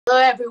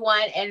Hello,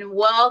 everyone, and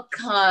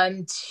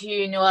welcome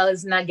to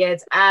Noella's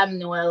Nuggets. I'm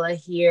Nuella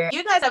here.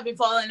 You guys have been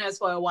following us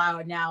for a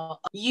while now.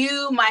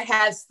 You might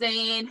have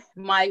seen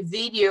my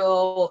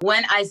video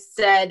when I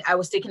said I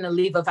was taking a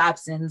leave of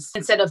absence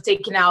instead of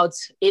taking out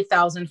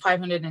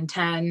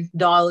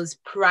 $8,510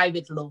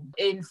 private loan.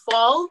 In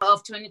fall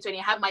of 2020,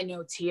 I have my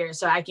notes here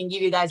so I can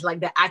give you guys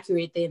like the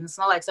accurate thing. It's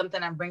not like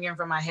something I'm bringing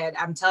from my head.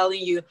 I'm telling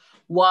you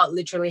what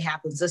literally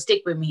happened. So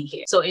stick with me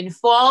here. So in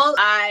fall,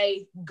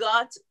 I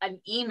got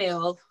an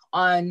email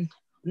on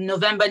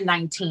November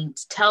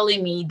 19th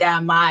telling me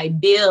that my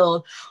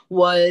bill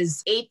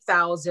was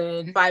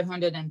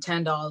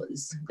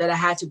 $8,510 that I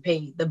had to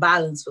pay, the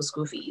balance for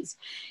school fees.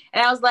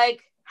 And I was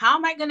like, how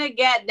am I going to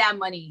get that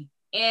money?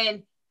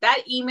 And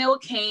that email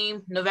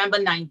came November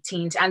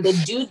 19th, and the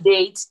due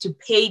date to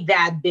pay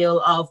that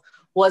bill of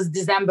was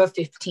December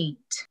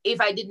 15th.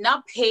 If I did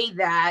not pay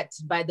that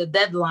by the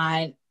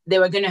deadline, they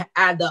were going to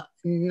add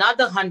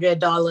another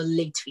 $100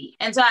 late fee.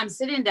 And so I'm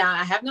sitting down.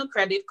 I have no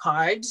credit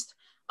cards.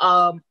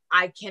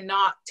 I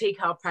cannot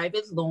take out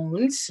private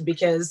loans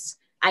because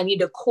I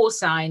need a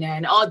cosigner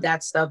and all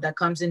that stuff that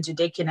comes into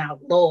taking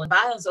out loan.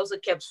 Balance also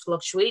kept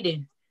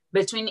fluctuating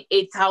between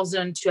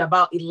 8,000 to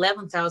about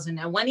 11,000.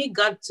 And when it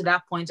got to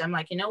that point, I'm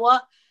like, you know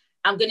what?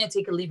 I'm going to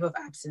take a leave of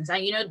absence.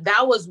 And, you know,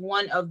 that was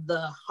one of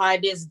the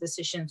hardest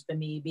decisions for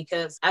me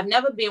because I've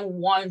never been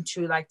one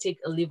to like take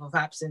a leave of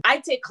absence. I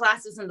take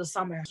classes in the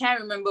summer. I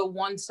can't remember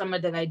one summer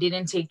that I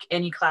didn't take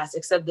any class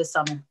except this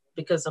summer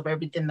because of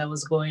everything that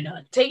was going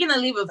on. Taking a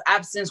leave of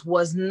absence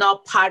was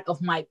not part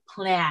of my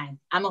plan.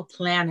 I'm a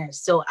planner.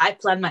 So I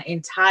planned my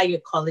entire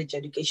college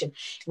education.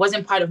 It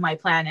wasn't part of my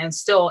plan. And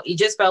so it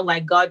just felt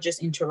like God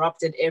just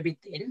interrupted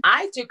everything.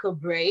 I took a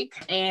break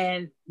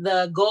and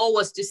the goal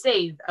was to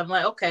save. I'm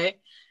like, okay,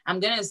 I'm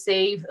going to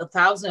save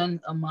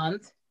 $1,000 a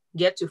month,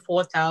 get to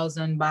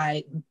 4,000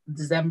 by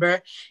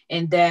December.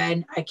 And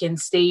then I can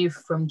save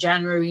from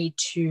January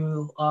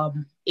to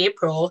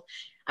April,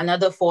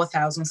 another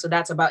 4,000. So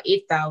that's about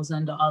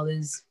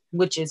 $8,000,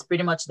 which is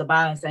pretty much the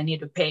balance I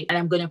need to pay. And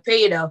I'm going to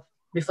pay it up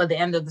before the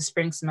end of the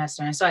spring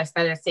semester. And so I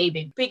started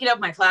saving. Picking up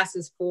my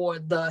classes for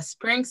the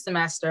spring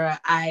semester,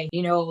 I,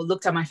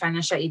 looked at my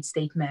financial aid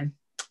statement.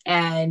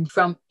 And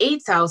from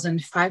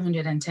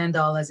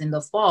 $8,510 in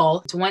the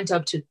fall, it went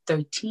up to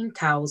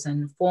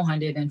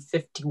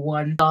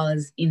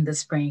 $13,451 in the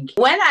spring.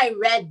 When I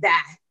read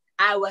that,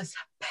 I was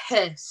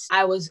pissed.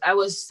 I was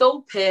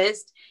so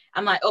pissed.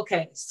 I'm like,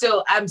 okay,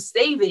 so I'm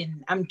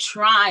saving. I'm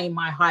trying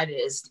my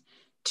hardest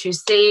to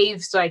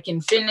save so I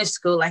can finish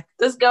school. Like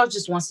this girl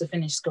just wants to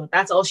finish school.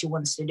 That's all she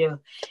wants to do.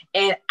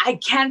 And I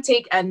can't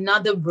take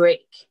another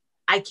break.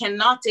 I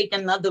cannot take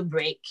another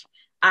break.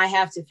 I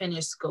have to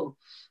finish school.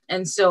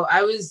 And so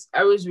I was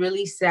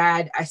really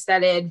sad. I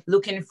started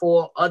looking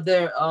for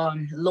other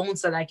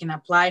loans that I can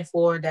apply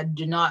for that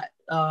do not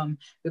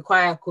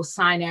require a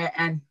cosigner.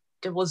 And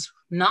there was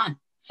none.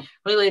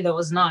 Really, there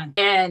was none.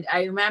 And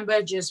I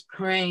remember just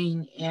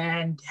praying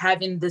and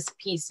having this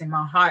peace in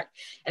my heart.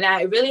 And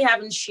I really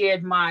haven't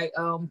shared my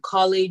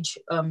college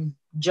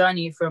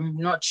journey from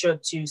North Shore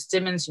to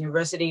Simmons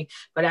University.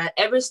 But at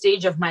every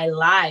stage of my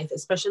life,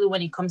 especially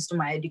when it comes to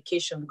my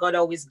education, God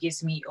always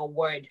gives me a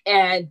word.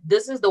 And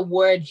this is the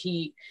word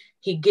he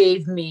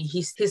gave me.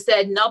 He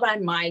said, not by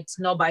might,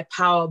 not by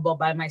power, but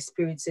by my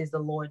spirit, says the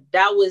Lord.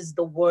 That was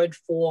the word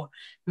for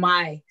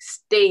my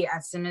stay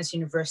at Simmons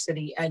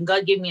University. And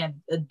God gave me a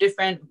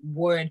different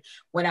word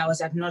when I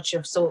was at North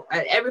Shore. So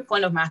at every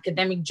point of my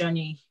academic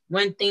journey,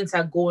 when things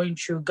are going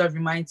through, God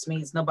reminds me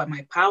it's not by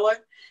my power,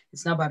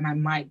 it's not by my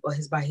might, but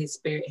it's by his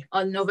spirit.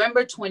 On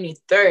November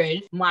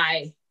 23rd,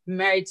 my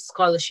merit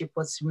scholarship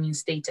was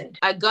reinstated.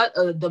 I got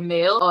the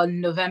mail on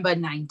November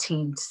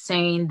 19th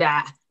saying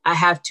that I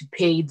have to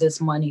pay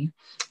this money.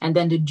 And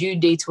then the due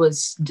date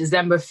was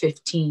December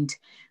 15th.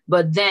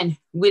 But then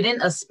within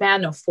a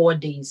span of 4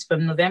 days,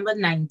 from November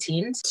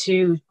 19th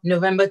to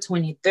November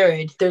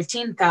 23rd,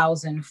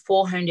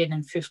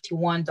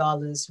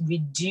 $13,451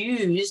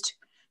 reduced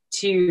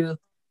to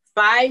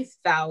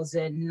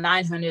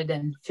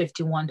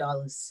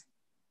 $5,951.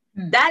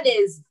 That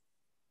is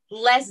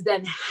less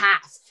than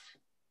half.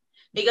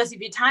 Because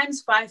if you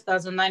times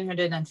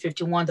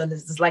 $5,951,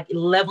 it's like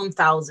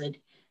 11,000.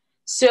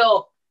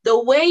 So the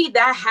way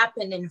that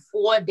happened in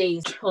 4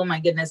 days, oh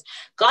my goodness,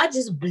 God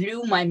just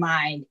blew my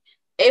mind.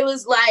 It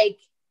was like,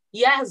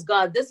 yes,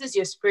 God, this is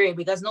your spirit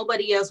because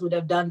nobody else would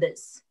have done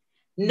this.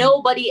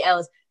 Nobody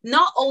else.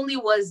 Not only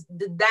was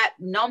that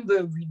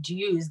number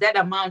reduced, that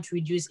amount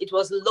reduced, it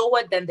was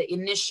lower than the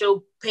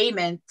initial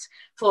payment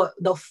for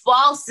the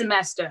fall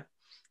semester.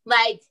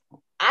 Like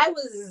I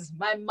was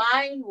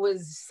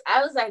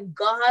like,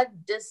 God,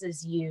 this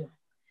is you.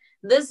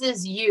 This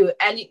is you.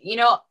 And,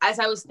 as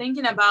I was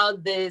thinking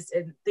about this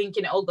and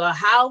thinking, oh God,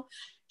 how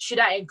should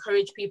I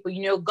encourage people?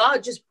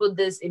 God just put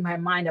this in my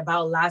mind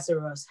about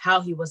Lazarus,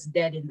 how he was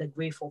dead in the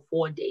grave for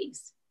 4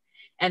 days.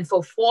 And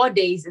for 4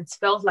 days, it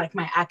felt like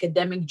my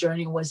academic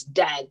journey was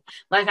dead.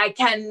 Like I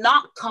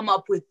cannot come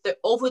up with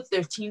over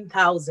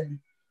 13,000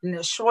 in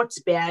a short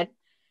span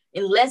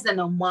in less than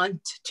a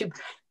month to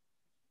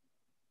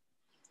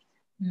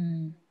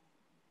The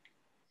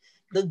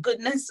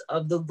goodness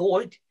of the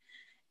Lord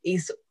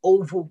is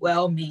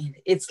overwhelming.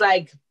 It's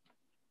like,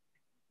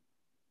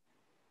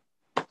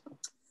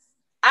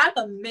 I'm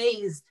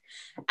amazed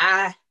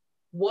at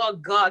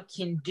what God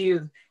can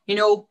do. You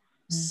know,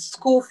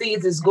 school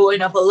fees is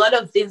going up. A lot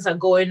of things are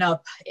going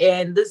up.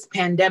 And this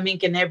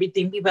pandemic and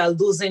everything, people are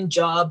losing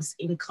jobs,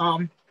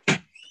 income.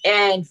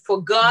 And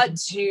for God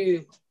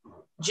to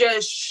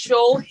just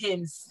show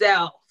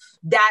himself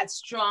that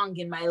strong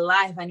in my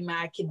life and in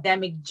my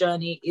academic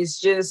journey is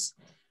just,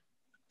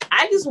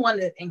 I just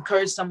want to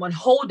encourage someone,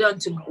 hold on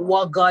to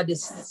what God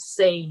is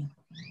saying.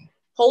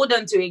 Hold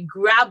on to it,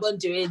 grab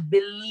onto it,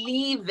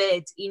 believe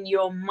it in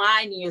your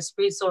mind, in your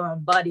spirit, soul,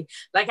 and body.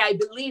 Like I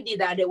believed it,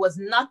 that there was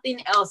nothing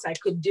else I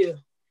could do.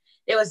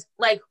 It was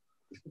like,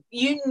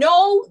 you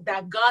know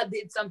that God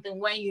did something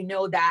when you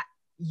know that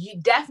you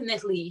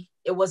definitely,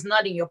 it was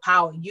not in your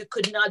power. You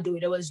could not do it.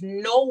 There was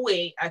no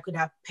way I could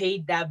have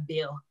paid that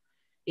bill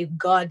if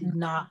God did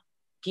not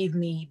give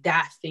me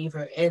that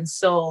favor. And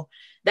so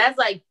that's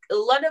like, a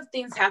lot of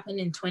things happened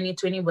in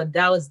 2020, but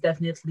that was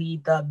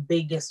definitely the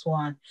biggest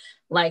one.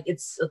 Like,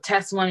 it's a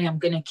testimony I'm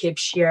going to keep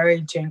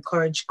sharing to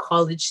encourage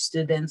college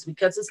students,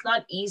 because it's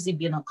not easy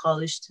being a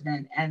college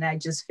student. And I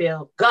just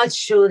feel God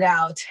showed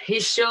out.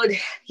 He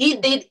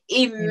did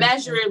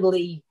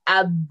immeasurably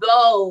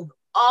above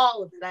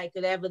all that I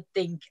could ever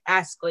think,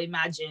 ask, or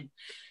imagine.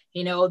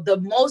 You know, the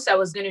most I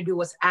was going to do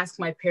was ask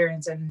my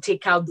parents and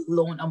take out the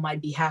loan on my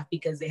behalf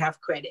because they have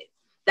credit.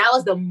 That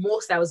was the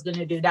most I was going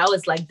to do. That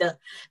was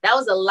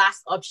the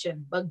last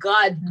option, but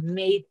God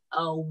made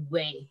a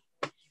way.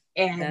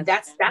 And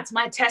that's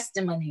my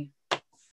testimony.